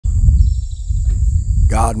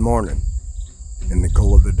God morning in the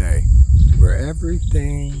cool of the day, where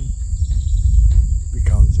everything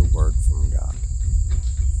becomes a word from God.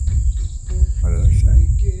 What did I say?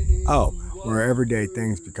 Oh, where everyday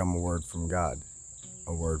things become a word from God.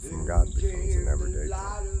 A word from God becomes an everyday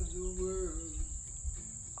thing.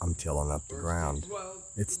 I'm tilling up the ground.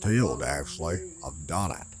 It's tilled, actually. I've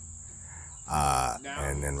done it.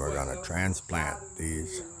 And then we're going to transplant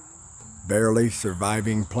these barely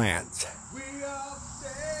surviving plants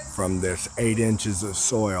from this 8 inches of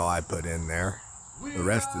soil I put in there. The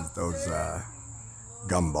rest is those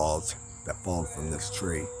gumballs that fall from this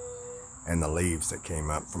tree and the leaves that came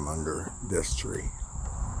up from under this tree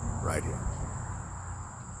right here.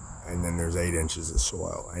 And then there's 8 inches of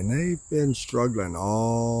soil, and they've been struggling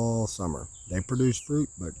all summer. They produce fruit,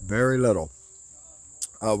 but very little.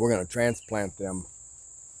 We're going to transplant them.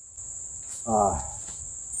 We're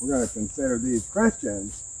going to consider these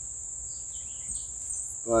Christians,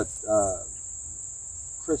 but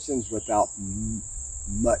Christians without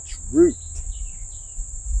much root.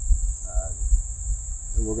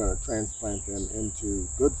 And we're going to transplant them into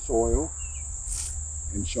good soil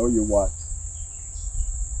and show you what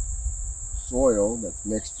soil that's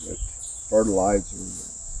mixed with fertilizer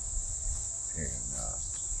and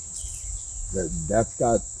that's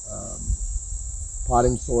got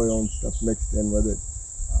potting soil and stuff mixed in with it,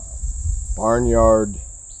 barnyard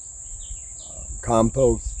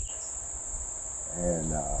compost,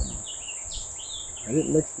 and I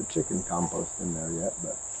didn't mix the chicken compost in there yet,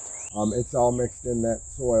 but it's all mixed in that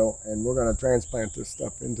soil, and we're going to transplant this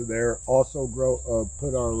stuff into there. Also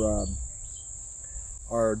put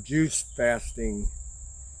our juice fasting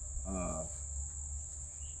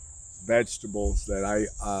vegetables that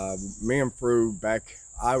me and Fru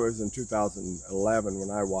I was in 2011 when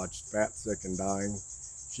I watched Fat, Sick, and Dying.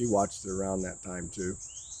 She watched it around that time too.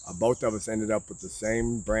 Both of us ended up with the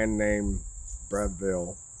same brand name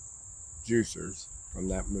Breville juicers from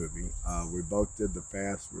that movie. We both did the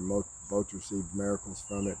fast. We both received miracles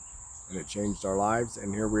from it, and it changed our lives.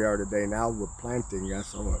 And here we are today. Now we're planting.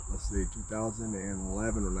 That's let's see,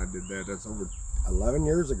 2011 when I did that. That's over 11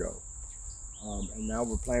 years ago. And now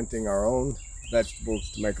we're planting our own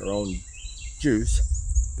vegetables to make our own juice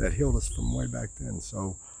that healed us from way back then.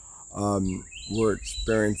 So we're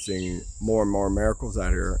experiencing more and more miracles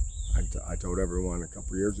out here. I told everyone a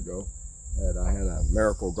couple years ago that I had a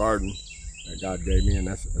miracle garden that God gave me, and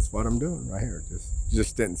that's what I'm doing right here.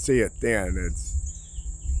 Just didn't see it then.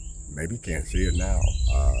 Maybe you can't see it now.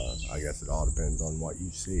 I guess it all depends on what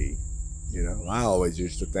you see. You know, I always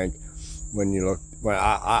used to think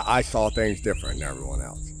I saw things different than everyone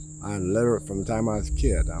else. I literally, from the time I was a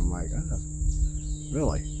kid, I'm like,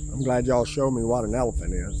 really? I'm glad y'all showed me what an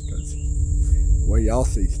elephant is, because the way y'all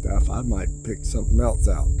see stuff, I might pick something else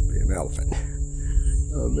out to be an elephant.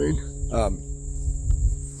 You know what I mean?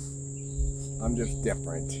 I'm just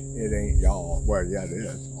different. It ain't y'all. Well, yeah, it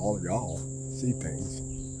is. All of y'all see things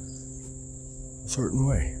a certain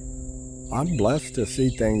way. I'm blessed to see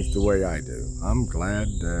things the way I do. I'm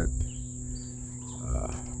glad that,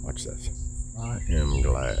 watch this. I am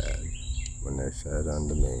glad when they said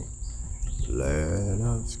unto me, let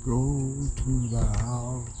us go to the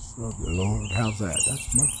house of the Lord. How's that?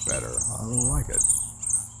 That's much better. I don't like it.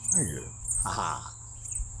 Thank you. Aha.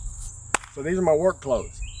 So these are my work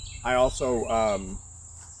clothes. I also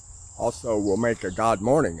will make a God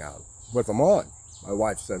morning out with them on. My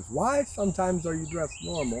wife says, why sometimes are you dressed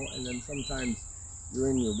normal and then sometimes you're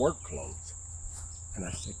in your work clothes? And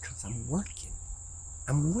I said, because I'm working.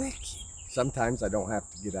 I'm working. Sometimes I don't have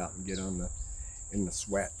to get out and get in the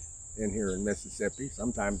sweat in here in Mississippi.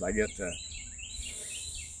 Sometimes I get to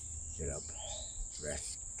get up,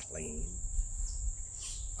 dress clean.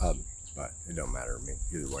 But it don't matter to me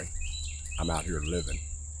either way. I'm out here living,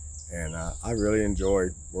 and I really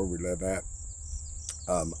enjoy where we live at.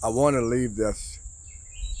 I want to leave this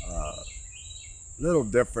little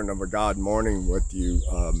different of a God morning with you.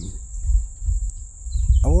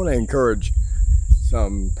 I want to encourage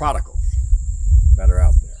some prodigals that are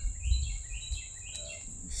out there,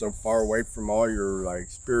 so far away from all your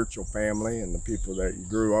spiritual family and the people that you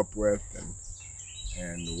grew up with,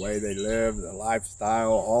 and the way they live, the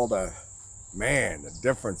lifestyle, all the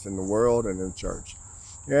difference in the world and in the church.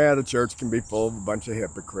 Yeah, the church can be full of a bunch of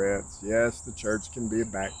hypocrites. Yes, the church can be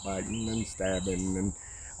backbiting and stabbing and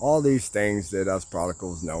all these things that us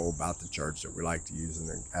prodigals know about the church that we like to use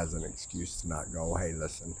as an excuse to not go. Hey,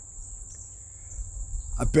 listen,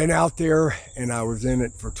 I've been out there and I was in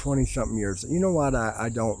it for 20-something years. You know what? I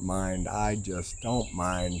don't mind. I just don't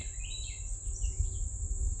mind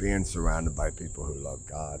being surrounded by people who love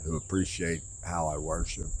God, who appreciate how I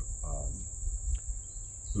worship,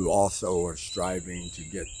 who also are striving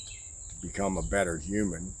to become a better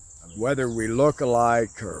human. Whether we look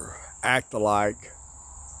alike or act alike,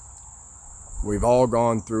 we've all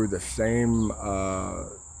gone through the same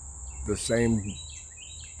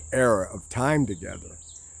era of time together.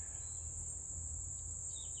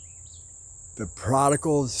 The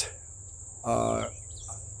prodigals that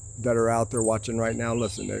are out there watching right now,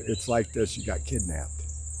 listen, it's like this: you got kidnapped.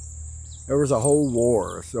 There was a whole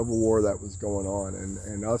war, a civil war that was going on,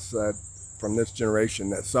 and us from this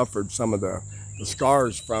generation that suffered some of the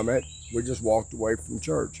scars from it, we just walked away from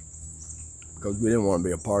church because we didn't want to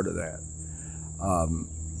be a part of that.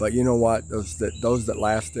 But you know what? Those that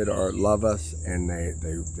lasted love us, and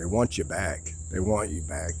they want you back. They want you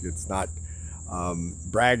back. It's not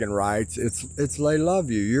bragging rights. It's they love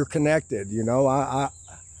you. You're connected. You know, I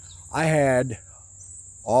had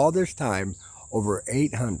all this time over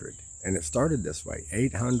 800, and it started this way,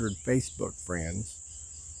 800 Facebook friends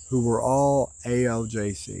who were all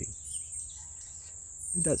ALJC.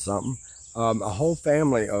 Isn't that something? A whole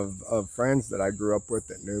family of friends that I grew up with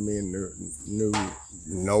that knew me and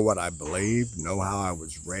know what I believed, know how I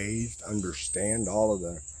was raised, understand all of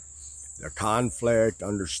the conflict,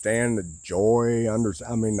 understand the joy,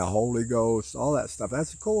 the Holy Ghost, all that stuff.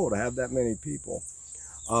 That's cool to have that many people.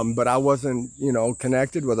 But I wasn't,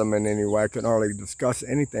 connected with them in any way. I couldn't hardly discuss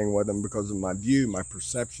anything with them because of my view, my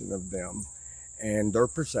perception of them, and their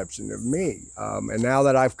perception of me. And now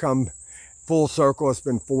that I've come full circle, it's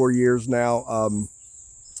been 4 years now,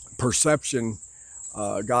 perception,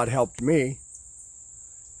 God helped me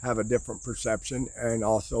have a different perception, and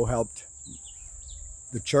also helped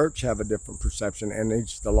the church have a different perception. And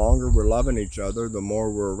the longer we're loving each other, the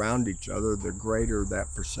more we're around each other, the greater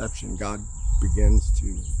that perception God begins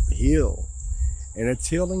to heal. And it's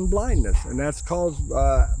healing blindness. And that's caused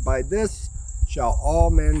by this shall all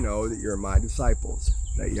men know that you're my disciples,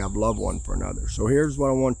 that you have love one for another. So here's what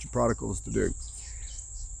I want you prodigals to do.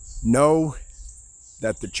 Know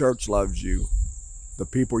that the church loves you, the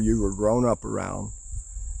people you were grown up around,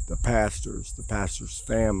 the pastor's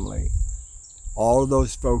family, all of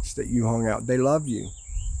those folks that you hung out, they love you.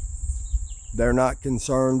 They're not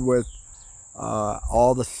concerned with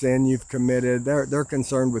all the sin you've committed. They're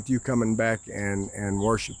concerned with you coming back and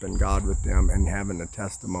worshiping God with them and having a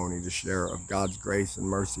testimony to share of God's grace and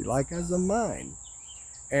mercy, like as of mine.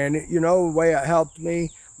 And the way it helped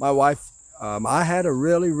me, my wife, I had a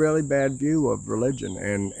really, really bad view of religion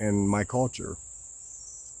and my culture.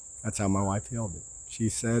 That's how my wife healed it. She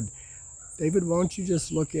said, David, why don't you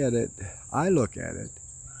just look at it? I look at it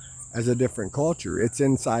as a different culture. It's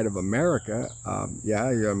inside of America.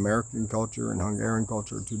 Your American culture and Hungarian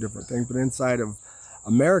culture are two different things, but inside of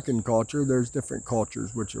American culture, there's different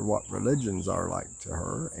cultures, which are what religions are like to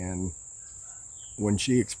her. And when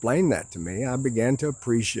she explained that to me, I began to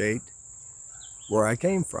appreciate where I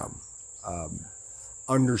came from,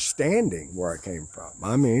 understanding where I came from.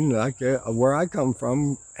 Where I come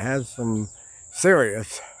from has some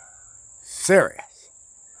serious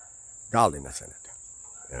godliness in it.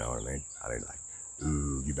 You know what I mean? I didn't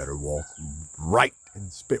ooh, you better walk right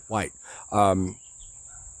and spit white.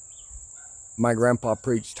 My grandpa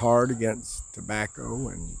preached hard against tobacco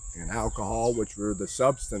and alcohol, which were the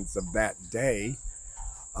substance of that day,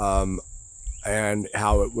 and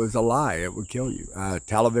how it was a lie. It would kill you.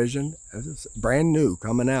 Television, it's brand new,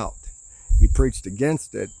 coming out. He preached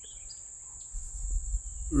against it.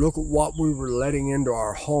 Look at what we were letting into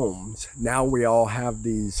our homes. Now we all have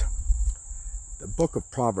these. The book of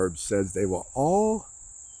Proverbs says they were all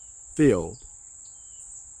filled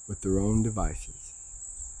with their own devices.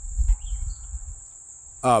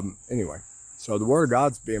 Anyway, so the word of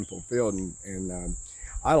God's being fulfilled, and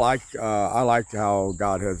I like how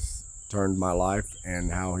God has turned my life and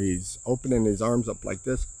how he's opening his arms up like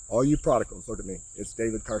this. All you prodigals, look at me. It's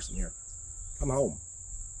David Carson here. Come home.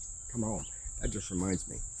 Come home. That just reminds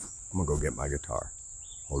me. I'm going to go get my guitar.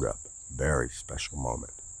 Hold up. Very special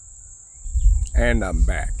moment. And I'm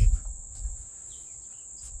back.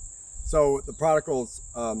 So the prodigals,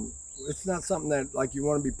 it's not something that like you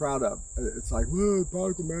want to be proud of. It's like, whoa,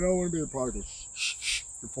 prodigal, man, I don't want to be a prodigal. Shh, shh.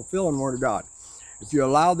 You're fulfilling the word of God. If you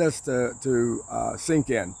allow this to sink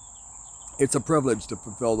in, it's a privilege to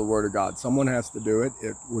fulfill the word of God. Someone has to do it.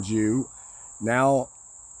 It was you. Now,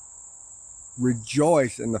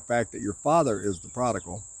 rejoice in the fact that your father is the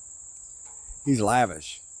prodigal. He's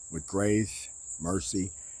lavish with grace,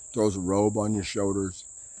 mercy, throws a robe on your shoulders,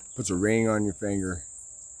 puts a ring on your finger,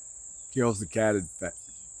 kills the kills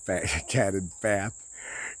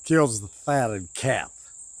the fatted calf.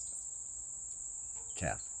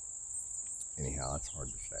 Anyhow, that's hard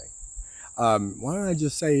to say. why don't I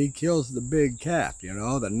just say he kills the big calf, you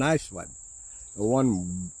know, the nice one, the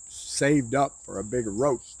one saved up for a big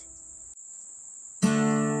roast.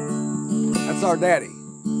 That's our daddy.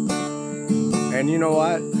 And you know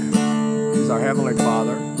what? He's our Heavenly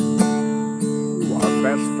Father, our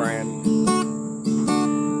best friend.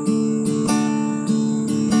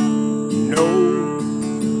 No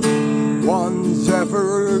one's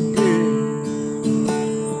ever been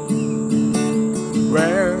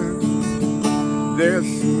where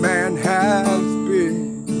this man has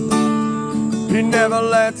been. He never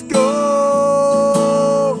lets go.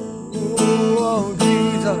 Oh,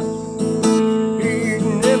 Jesus, he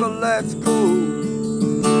never lets go.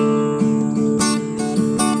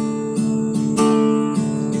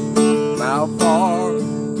 How far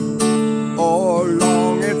or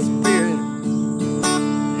long it's been,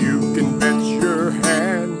 you can bet your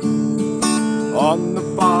hand on the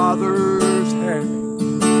Father's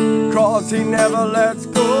hand, 'cause he never lets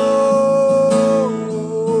go.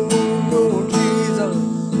 Oh, Jesus,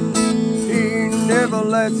 he never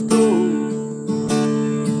lets go.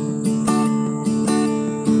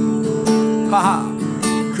 Ha ha.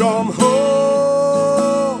 Come home,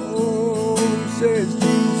 says Jesus.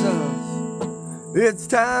 It's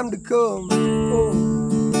time to come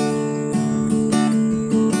home.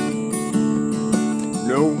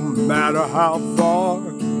 No matter how far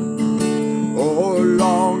or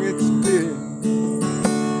long it's been,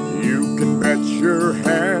 you can bet your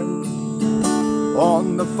hand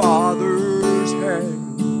on the Father's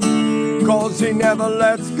hand, 'cause he never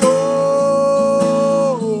lets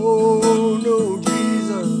go. No,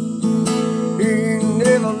 Jesus, he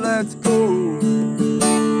never lets go.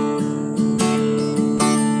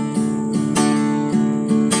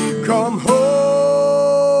 Come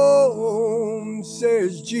home,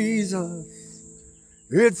 says Jesus.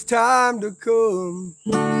 It's time to come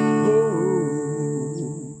home.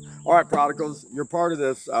 All right, prodigals, you're part of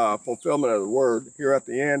this fulfillment of the word here at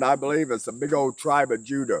the end. I believe it's a big old tribe of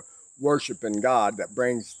Judah worshiping God that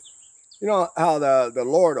brings, you know, how the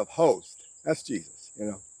Lord of hosts, that's Jesus, you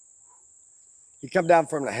know. He come down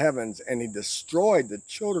from the heavens and he destroyed the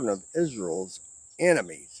children of Israel's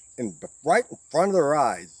enemies right in front of their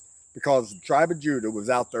eyes, because the tribe of Judah was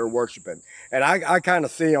out there worshiping. And I kind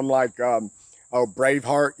of see them like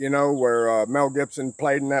Braveheart, you know, where Mel Gibson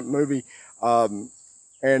played in that movie. And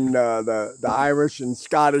the Irish and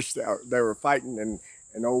Scottish, they were fighting,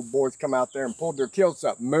 and old boys come out there and pulled their kilts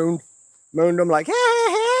up, mooned them like,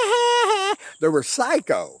 they were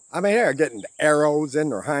psycho. I mean, they were getting arrows in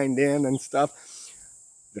their hind end and stuff.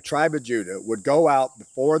 The tribe of Judah would go out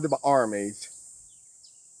before the armies,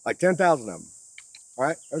 like 10,000 of them. All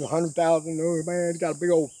right, there's 100,000. Oh man, got a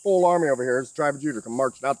big old full army over here. It's the tribe of Judah come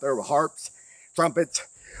marching out there with harps, trumpets.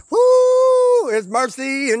 Woo! His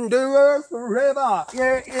mercy endures forever.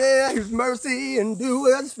 Yeah, yeah. His mercy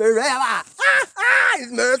endures forever.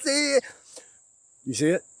 His mercy. You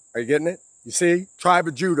see it? Are you getting it? You see, tribe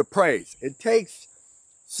of Judah praise. It takes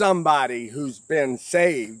somebody who's been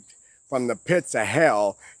saved from the pits of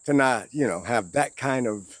hell to not, you know, have that kind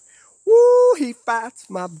of. Woo, he fights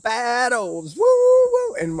my battles. Woo,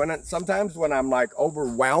 woo. And sometimes when I'm like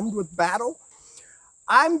overwhelmed with battle,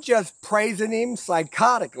 I'm just praising him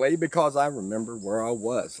psychotically, because I remember where I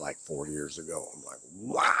was like 4 years ago. I'm like,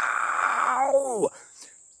 wow.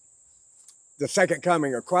 The second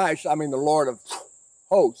coming of Christ, I mean the Lord of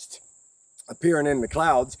hosts, appearing in the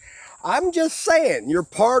clouds. I'm just saying, you're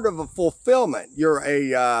part of a fulfillment. You're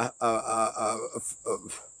a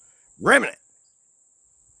remnant.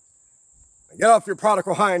 Get off your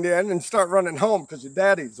prodigal hind end and start running home, because your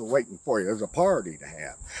daddy's waiting for you. There's a party to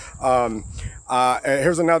have.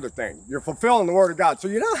 Here's another thing. You're fulfilling the word of God. So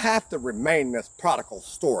you don't have to remain this prodigal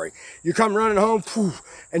story. You come running home, poof,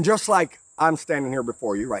 and just like I'm standing here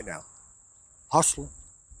before you right now, hustling,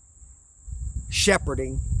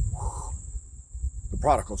 shepherding, the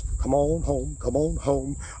prodigals, come on home, come on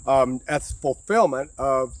home. That's fulfillment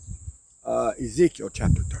of Ezekiel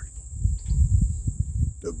chapter 30.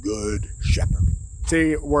 The good shepherd.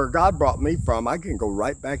 See, where God brought me from, I can go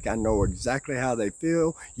right back. I know exactly how they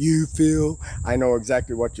feel, you feel. I know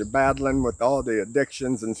exactly what you're battling with, all the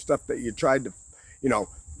addictions and stuff that you tried to, you know,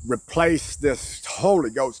 replace this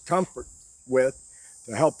Holy Ghost comfort with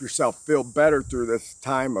to help yourself feel better through this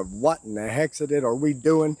time of what in the heck's it are we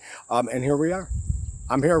doing? And here we are.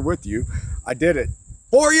 I'm here with you. I did it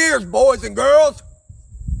 4 years, boys and girls.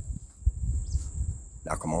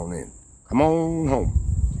 Now come on in. Come on home.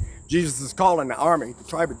 Jesus is calling the army, the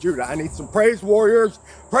tribe of Judah. I need some praise warriors,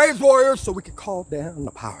 so we can call down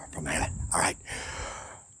the power from heaven. All right,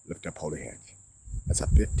 lift up holy hands. That's a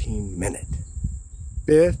 15-minute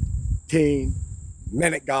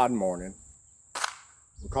 15-minute God morning.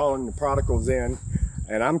 We're calling the prodigals in,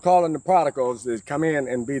 and I'm calling the prodigals to come in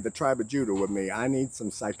and be the tribe of Judah with me. I need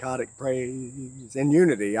some psychotic praise and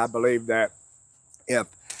unity. I believe that if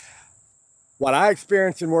what I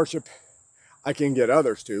experience in worship, I can get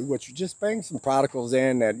others to, which you just bring some prodigals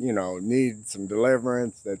in that, you know, need some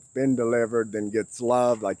deliverance, that's been delivered, then gets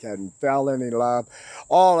loved, like hadn't felt any love.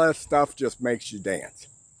 All that stuff just makes you dance.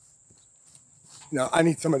 Now, I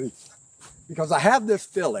need somebody, because I have this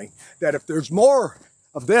feeling that if there's more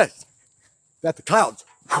of this, that the clouds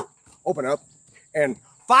open up and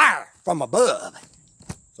fire from above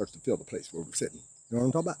starts to fill the place where we're sitting. You know what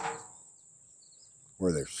I'm talking about?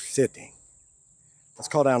 Where they're sitting. Let's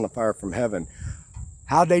call down the fire from heaven.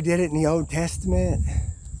 How they did it in the Old Testament,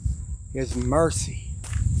 His mercy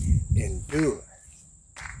endures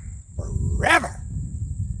forever.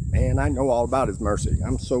 Man, I know all about His mercy.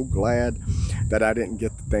 I'm so glad that I didn't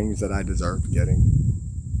get the things that I deserved getting.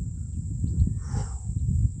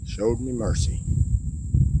 Showed me mercy.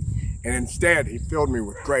 And instead, He filled me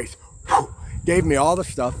with grace. Gave me all the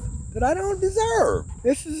stuff that I don't deserve.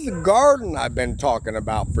 This is the garden I've been talking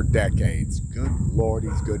about for decades. Good Lord,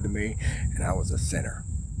 He's good to me. And I was a sinner.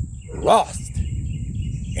 Lost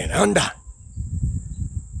and undone.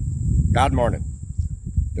 God morning.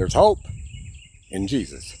 There's hope in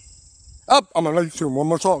Jesus. Up, I'm going to let you sing one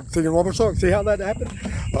more song. Singing one more song. See how that happened?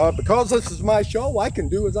 Because this is my show, I can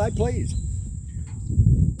do as I please.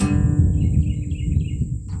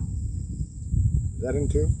 Is that in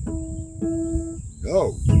tune?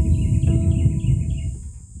 No.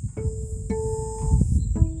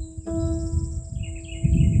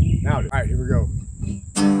 Now, all right, here we go.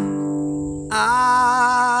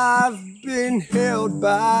 I've been held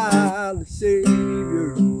by the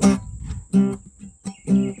Savior.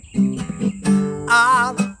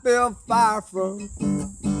 I felt fire from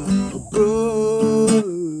above.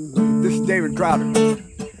 This is David Carson.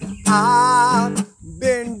 I've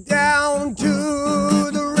been down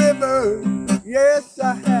to the river. Yes,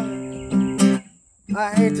 I have.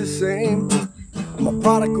 I ain't the same. I'm a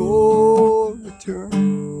prodigal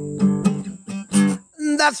return.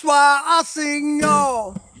 That's why I sing,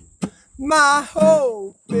 y'all. My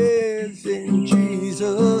hope is in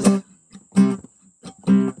Jesus.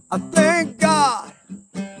 I thank God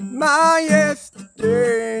my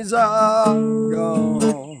yesterdays are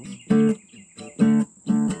gone.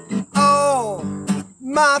 Oh,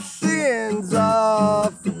 my sins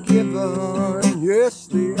are forgiven. Yes,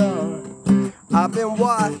 they are. I've been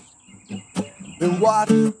washed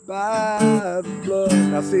by the blood.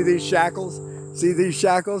 Now see these shackles? See these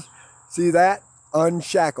shackles? See that?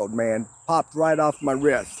 Unshackled, man. Popped right off my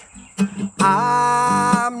wrist.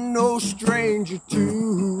 I'm no stranger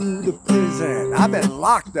to the prison. I've been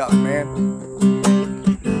locked up, man.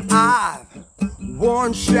 I've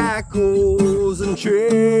worn shackles and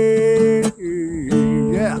chains,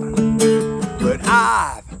 yeah. But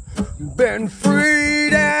I've been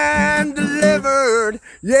freed and delivered.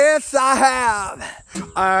 Yes, I have.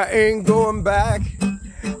 I ain't going back.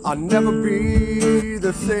 I'll never be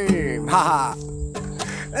the same. Ha ha.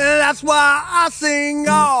 That's why I sing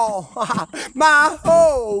all. My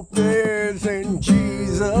hope is in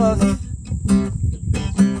Jesus.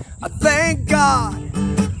 I thank God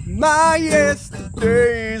my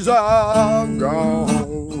yesterdays are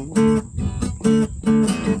gone.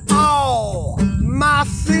 All my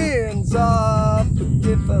sins are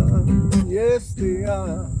forgiven. Yes, they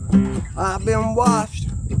are. I've been washed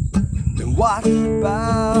by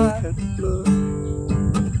the blood.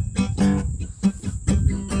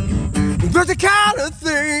 There's a kind of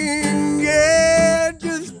thing, yeah,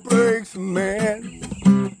 just breaks a man.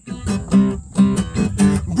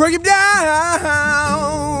 Break him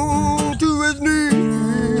down to his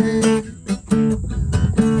knees.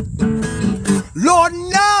 Lord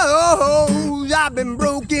knows I've been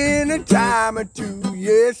broken a time or two.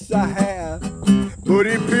 Yes, I have. But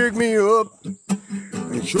He picked me up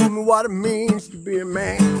and showed me what it means to be a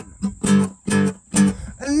man.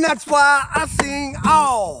 And that's why I sing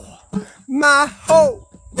all. My hope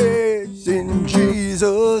is in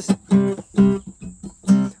Jesus. I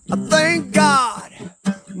thank God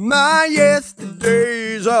my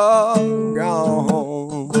yesterdays are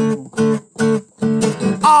gone.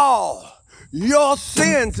 All your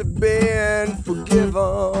sins have been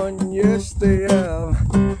forgiven. Yes, they have.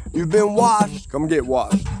 You've been washed. Come get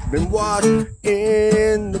washed. Been washed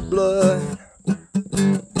in the blood.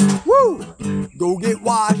 Woo! Go get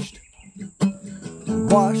washed.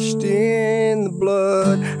 Washed in the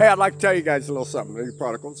blood. Hey, I'd like to tell you guys a little something. These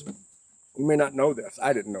prodigals, you may not know this.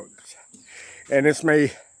 I didn't know this. And this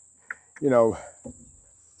may, you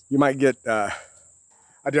you might get a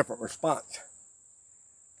different response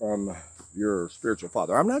from your spiritual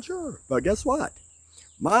father. I'm not sure, but guess what?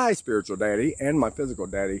 My spiritual daddy and my physical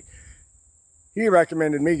daddy, he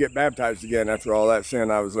recommended me get baptized again after all that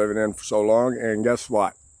sin I was living in for so long. And guess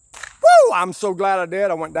what? Woo! I'm so glad I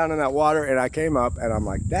did. I went down in that water and I came up and I'm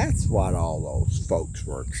like, that's what all those folks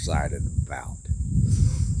were excited about.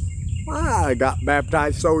 I got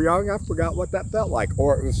baptized so young, I forgot what that felt like.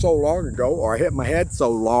 Or it was so long ago, or I hit my head so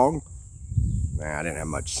long. Nah, I didn't have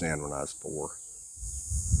much sin when I was 4.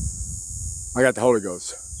 I got the Holy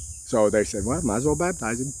Ghost. So they said, well, might as well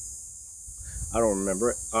baptize him. I don't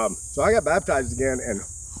remember it. So I got baptized again and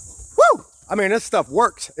whoo! I mean, this stuff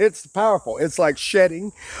works. It's powerful. It's like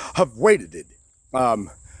shedding of weighted it.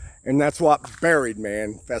 And that's what Buried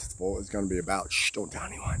Man Festival is going to be about. Shh, don't tell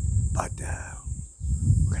anyone. But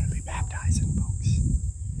we're going to be baptizing, folks.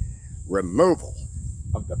 Removal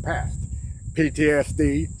of the past.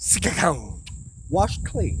 PTSD. Washed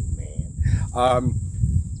clean, man.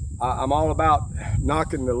 I'm all about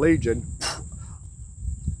knocking the legion,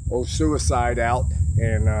 old suicide out,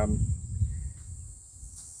 and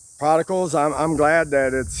Prodigals. I'm glad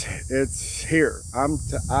that it's here. I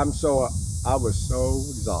was so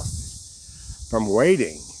exhausted from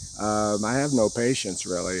waiting. I have no patience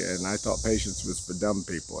really, and I thought patience was for dumb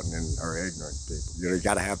people or ignorant people. You know, you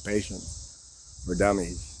got to have patience for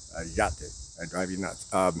dummies. You got to. They drive you nuts.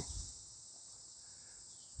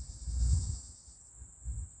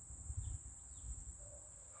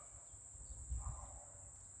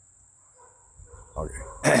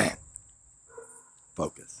 Okay.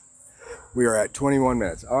 Focus. We are at 21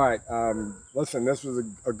 minutes. All right. Listen, this was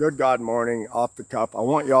a good God morning, off the cuff. I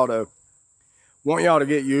want y'all to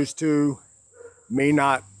get used to me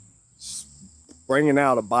not bringing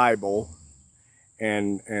out a Bible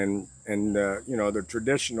and you know, the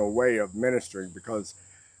traditional way of ministering, because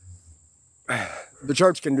the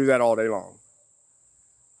church can do that all day long.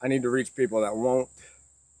 I need to reach people that will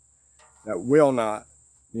not,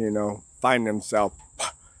 you know, find themselves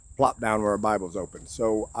plop down where a Bible's open.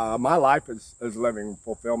 So my life is living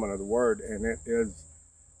fulfillment of the Word, and it is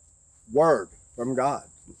Word from God.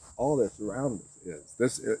 All this around us is.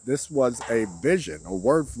 This was a vision, a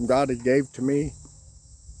word from God He gave to me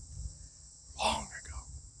long ago,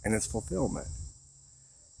 and it's fulfillment.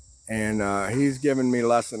 And He's given me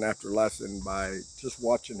lesson after lesson by just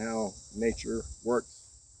watching how nature works.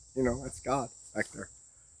 You know, that's God back there.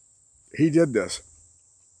 He did this.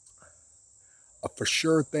 A for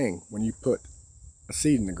sure thing when you put a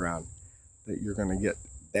seed in the ground that you're going to get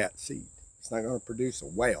that seed. It's not going to produce a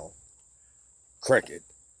whale, cricket.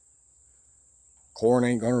 Corn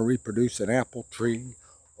ain't going to reproduce an apple tree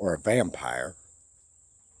or a vampire.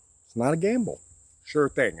 It's not a gamble. Sure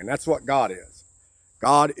thing. And that's what God is.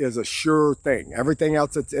 God is a sure thing. Everything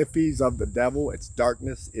else that's iffy is of the devil. It's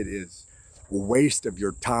darkness. It is a waste of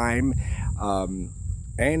your time and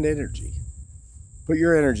energy. Put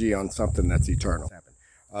your energy on something that's eternal.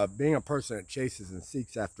 Being a person that chases and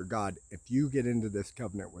seeks after God, if you get into this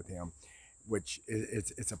covenant with Him, which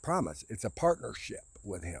it's a promise, it's a partnership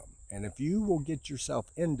with Him. And if you will get yourself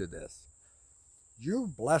into this, your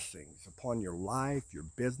blessings upon your life, your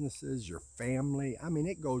businesses, your family, I mean,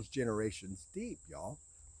 it goes generations deep, y'all.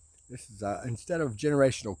 This is, instead of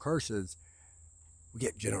generational curses, we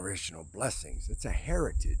get generational blessings. It's a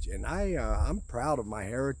heritage. And I'm proud of my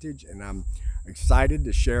heritage, and I'm excited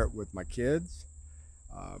to share it with my kids.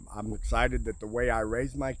 I'm excited that the way I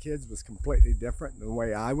raised my kids was completely different than the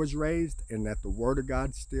way I was raised, and that the Word of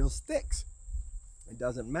God still sticks. It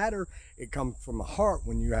doesn't matter. It comes from a heart.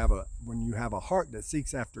 When you have a heart that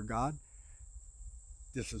seeks after God,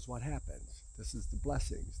 this is what happens. This is the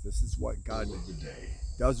blessings. This is what God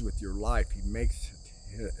does with your life. He makes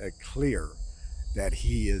it clear that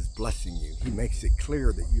He is blessing you. He makes it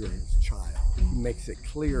clear that you're His child. He makes it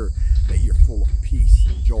clear that you're full of peace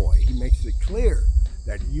and joy. He makes it clear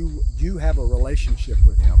that you have a relationship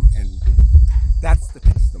with Him, and that's the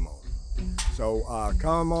testimony. So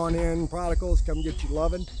come on in, prodigals. Come get your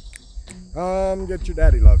loving. Come get your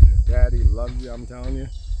daddy loves you. Daddy loves you, I'm telling you.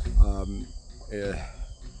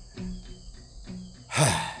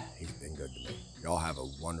 He's been good to me. Y'all have a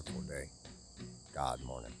wonderful day. God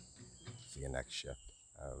morning. See you next shift,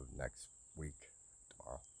 next week,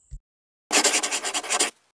 tomorrow.